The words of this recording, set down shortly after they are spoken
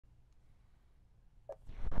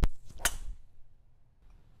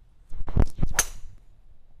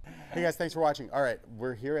Hey guys, thanks for watching. All right,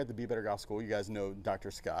 we're here at the Be Better Golf School. You guys know Dr.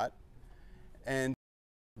 Scott. And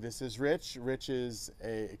this is Rich. Rich is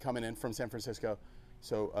coming in from San Francisco.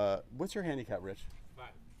 So what's your handicap, Rich?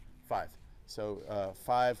 5. So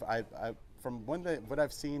 5, from what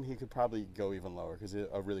I've seen, he could probably go even lower because he's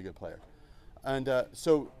a really good player. And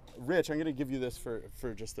so Rich, I'm going to give you this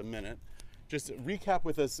for just a minute. Just recap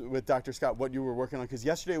with us, with Dr. Scott, what you were working on, because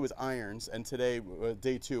yesterday was irons, and today,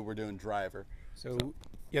 day 2, we're doing driver. So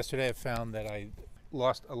yesterday I found that I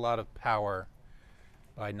lost a lot of power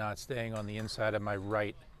by not staying on the inside of my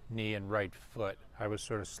right knee and right foot. I was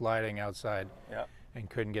sort of sliding outside and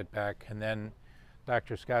couldn't get back. And then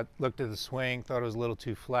Dr. Scott looked at the swing, thought it was a little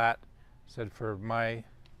too flat, said for my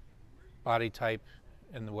body type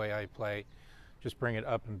and the way I play, just bring it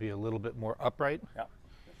up and be a little bit more upright.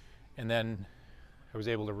 And then I was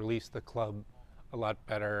able to release the club a lot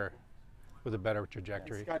better with a better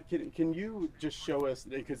trajectory. Scott, can you just show us,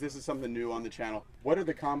 because this is something new on the channel, what are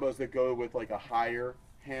the combos that go with like a higher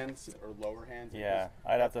hands or lower hands? Yeah,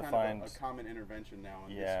 I'd have to find a common intervention now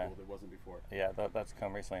in this school that wasn't before. Yeah, that's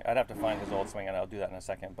come recently. I'd have to find his old swing, and I'll do that in a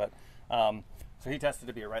second. But so he tested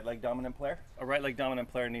to be a right leg dominant player. A right leg dominant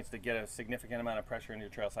player needs to get a significant amount of pressure into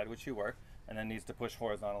your trail side, which you were, and then needs to push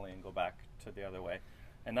horizontally and go back to the other way.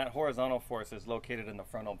 And that horizontal force is located in the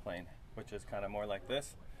frontal plane, which is kind of more like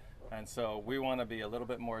this. And so we want to be a little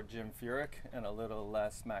bit more Jim Furyk and a little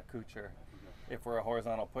less Matt Kuchar if we're a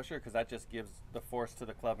horizontal pusher, because that just gives the force to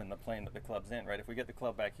the club in the plane that the club's in, right? If we get the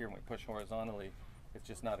club back here and we push horizontally, it's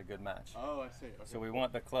just not a good match. Oh, I see. Okay. So we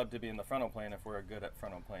want the club to be in the frontal plane if we're good at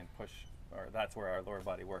frontal plane push, or that's where our lower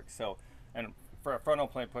body works. So, and for a frontal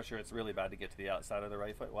plane pusher, it's really bad to get to the outside of the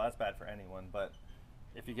right foot. Well, that's bad for anyone, but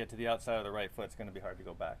if you get to the outside of the right foot, it's going to be hard to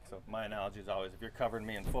go back. So my analogy is always, if you're covering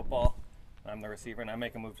me in football, I'm the receiver, and I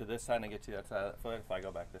make a move to this side and I get to the outside of that foot, if I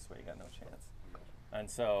go back this way, you got no chance. And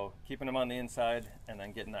so keeping him on the inside and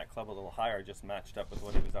then getting that club a little higher just matched up with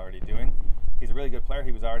what he was already doing. He's a really good player.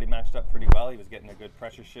 He was already matched up pretty well. He was getting a good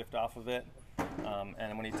pressure shift off of it.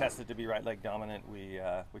 And when he tested to be right leg dominant, we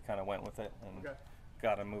kind of went with it and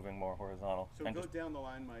got him moving more horizontal. So and go down the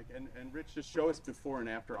line, Mike, and Rich, just show us before and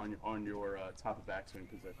after on your top of backswing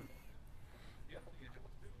position.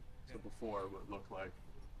 So before what it looked like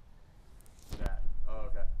that. Oh,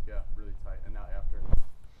 okay. Yeah, really tight. And now after.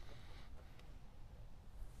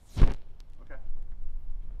 Okay.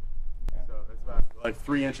 Yeah. So it's about like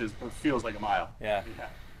 3 inches, but feels like a mile. Yeah.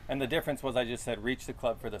 And the difference was I just said reach the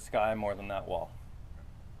club for the sky more than that wall.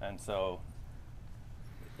 And so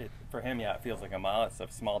for him, yeah, it feels like a mile. It's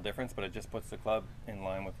a small difference, but it just puts the club in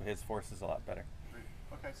line with his forces a lot better.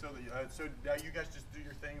 Okay, so so now you guys just do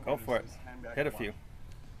your thing. Go for it. Hit a few.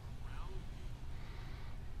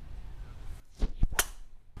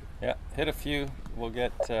 Yeah, hit a few. We'll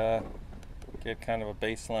get kind of a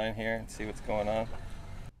baseline here and see what's going on.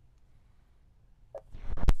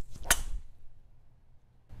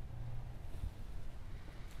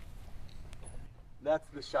 That's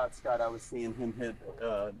the shot, Scott. I was seeing him hit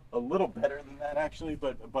a little better than that actually,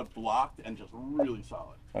 but blocked and just really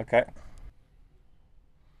solid. Okay.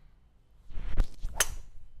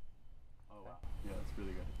 Oh wow, yeah, that's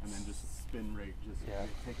really good. And then just spin rate, just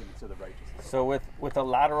taking it to the right. So with a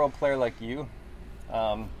lateral player like you,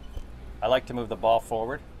 I like to move the ball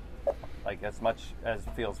forward, like as much as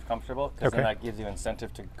feels comfortable, because then that gives you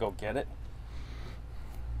incentive to go get it.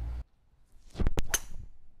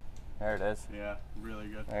 There it is. Yeah, really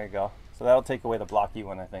good. There you go. So that'll take away the blocky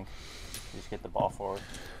one, I think. You just get the ball forward.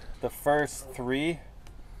 The first 3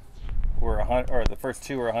 were 100, or the first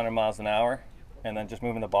 2 were 100 miles an hour, and then just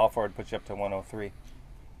moving the ball forward puts you up to 103.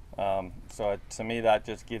 So to me, that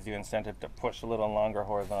just gives you incentive to push a little longer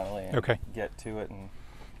horizontally and get to it, and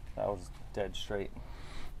that was dead straight.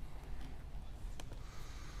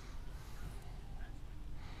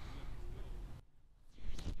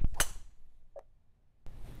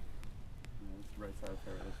 Right side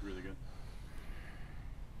fairway, that's really good.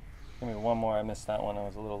 Give me one more. I missed that one. I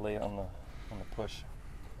was a little late on the push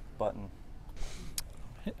button.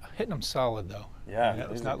 Hitting them solid though. Yeah,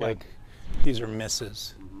 it's not like these are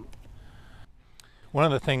misses. One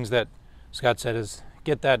of the things that Scott said is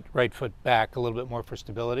get that right foot back a little bit more for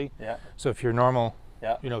stability. Yeah. So if you're normal,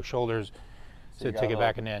 shoulders, so take it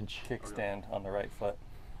back an inch. Kickstand on the right foot.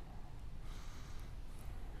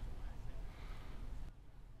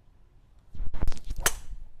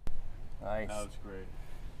 Nice. That was great.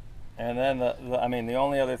 And then, I mean, the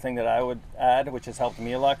only other thing that I would add, which has helped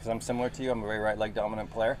me a lot, because I'm similar to you, I'm a very right leg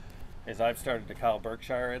dominant player, is I've started to Kyle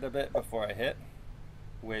Berkshire it a bit before I hit,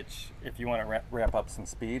 which if you want to ramp up some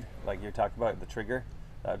speed, like you talked about the trigger,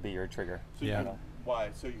 that'd be your trigger. So Why?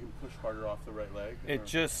 So you can push harder off the right leg? It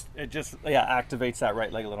just activates that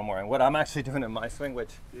right leg a little more. And what I'm actually doing in my swing, which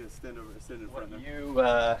stand in front of you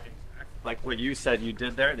like what you said you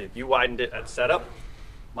did there, if you widened it at setup,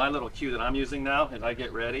 my little cue that I'm using now is I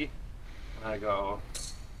get ready and I go.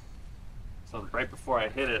 So right before I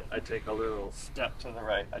hit it, I take a little step to the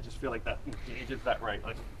right. I just feel like that engages that right,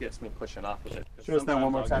 like gets me pushing off with it. Show us that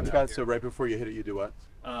one more time, Scott. So right before you hit it, you do what?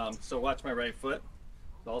 So watch my right foot.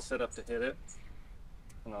 I'll set up to hit it,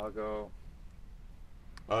 and I'll go.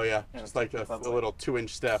 Oh yeah, just like a little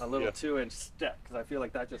 2-inch step. A little 2-inch step, because I feel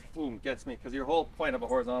like that just boom gets me. Because your whole point of a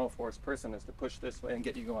horizontal force person is to push this way and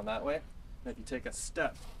get you going that way. And if you take a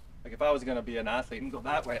step, like if I was going to be an athlete and go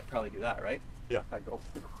that way, I'd probably do that, right? Yeah. I'd go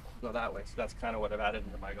that way. So that's kind of what I've added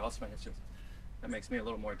into my golf swing. It's just that makes me a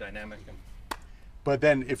little more dynamic. And but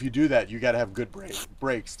then if you do that, you got to have good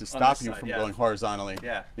brakes to stop you from going horizontally.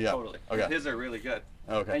 Yeah, totally. Okay. His are really good.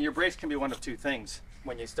 Okay. And your brakes can be one of two things.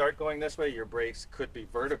 When you start going this way, your brakes could be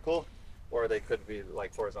vertical, or they could be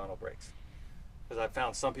like horizontal brakes. Because I've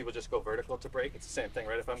found some people just go vertical to brake. It's the same thing,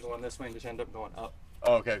 right? If I'm going this way and just end up going up.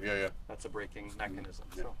 Oh, okay. Yeah. That's a braking mechanism.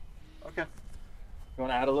 Yeah. So. Okay. You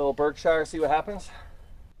want to add a little Berkshire, see what happens?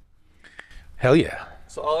 Hell yeah.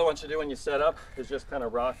 So all I want you to do when you set up is just kind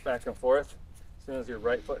of rock back and forth. As soon as your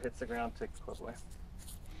right foot hits the ground, take the club away.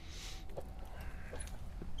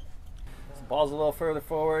 So ball's a little further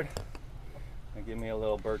forward. And give me a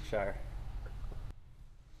little Berkshire.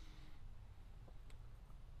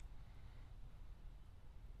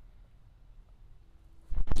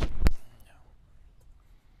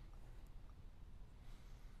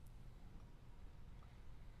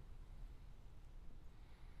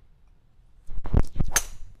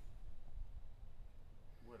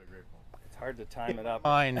 Hard to time it up.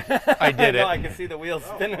 Fine, I did it. I can see the wheels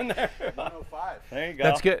spinning there. 105. There you go.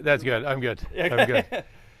 That's good. That's good. I'm good. I'm good.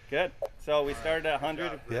 Good. So we started at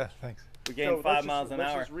 100. Yeah, thanks. We gained 5 miles an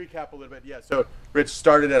hour. Let's just recap a little bit. Yeah. So Rich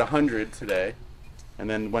started at 100 today, and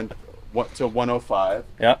then went to 105.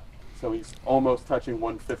 Yeah. So he's almost touching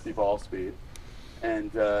 150 ball speed,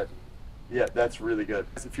 and yeah, that's really good.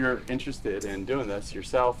 If you're interested in doing this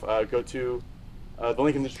yourself, go to the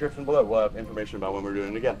link in the description below. We'll have information about when we're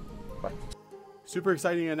doing it again. Bye. Super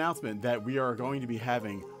exciting announcement that we are going to be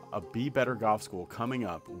having a Be Better Golf School coming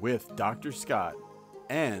up with Dr. Scott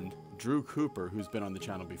and Drew Cooper, who's been on the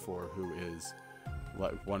channel before, who is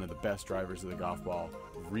like one of the best drivers of the golf ball.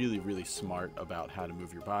 Really, really smart about how to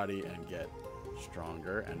move your body and get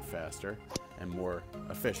stronger and faster and more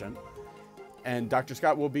efficient. And Dr.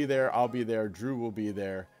 Scott will be there. I'll be there. Drew will be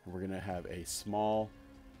there. And we're going to have a small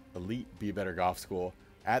elite Be Better Golf School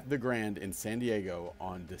at the Grand in San Diego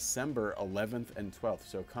on December 11th and 12th.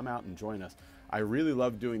 So come out and join us. I really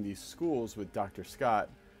love doing these schools with Dr. Scott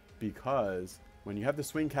because when you have the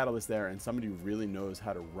swing catalyst there and somebody who really knows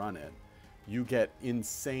how to run it, you get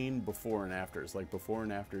insane before and afters. Like before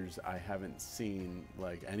and afters I haven't seen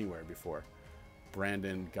like anywhere before.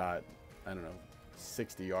 Brandon got, I don't know,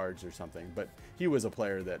 60 yards or something, but he was a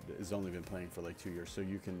player that has only been playing for like 2 years, so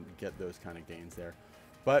you can get those kind of gains there.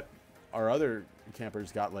 But our other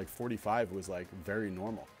campers got like 45 was like very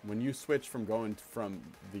normal. When you switch from going from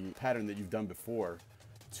the pattern that you've done before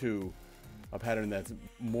to a pattern that's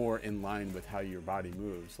more in line with how your body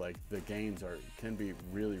moves, like the gains can be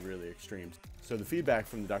really, really extreme. So the feedback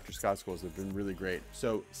from the Dr. Scott schools have been really great.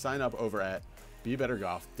 So sign up over at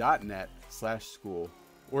bebettergolf.net/school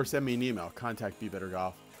or send me an email,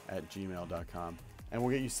 contactbebettergolf@gmail.com, and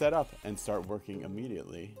we'll get you set up and start working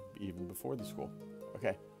immediately, even before the school.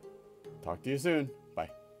 Okay. Talk to you soon.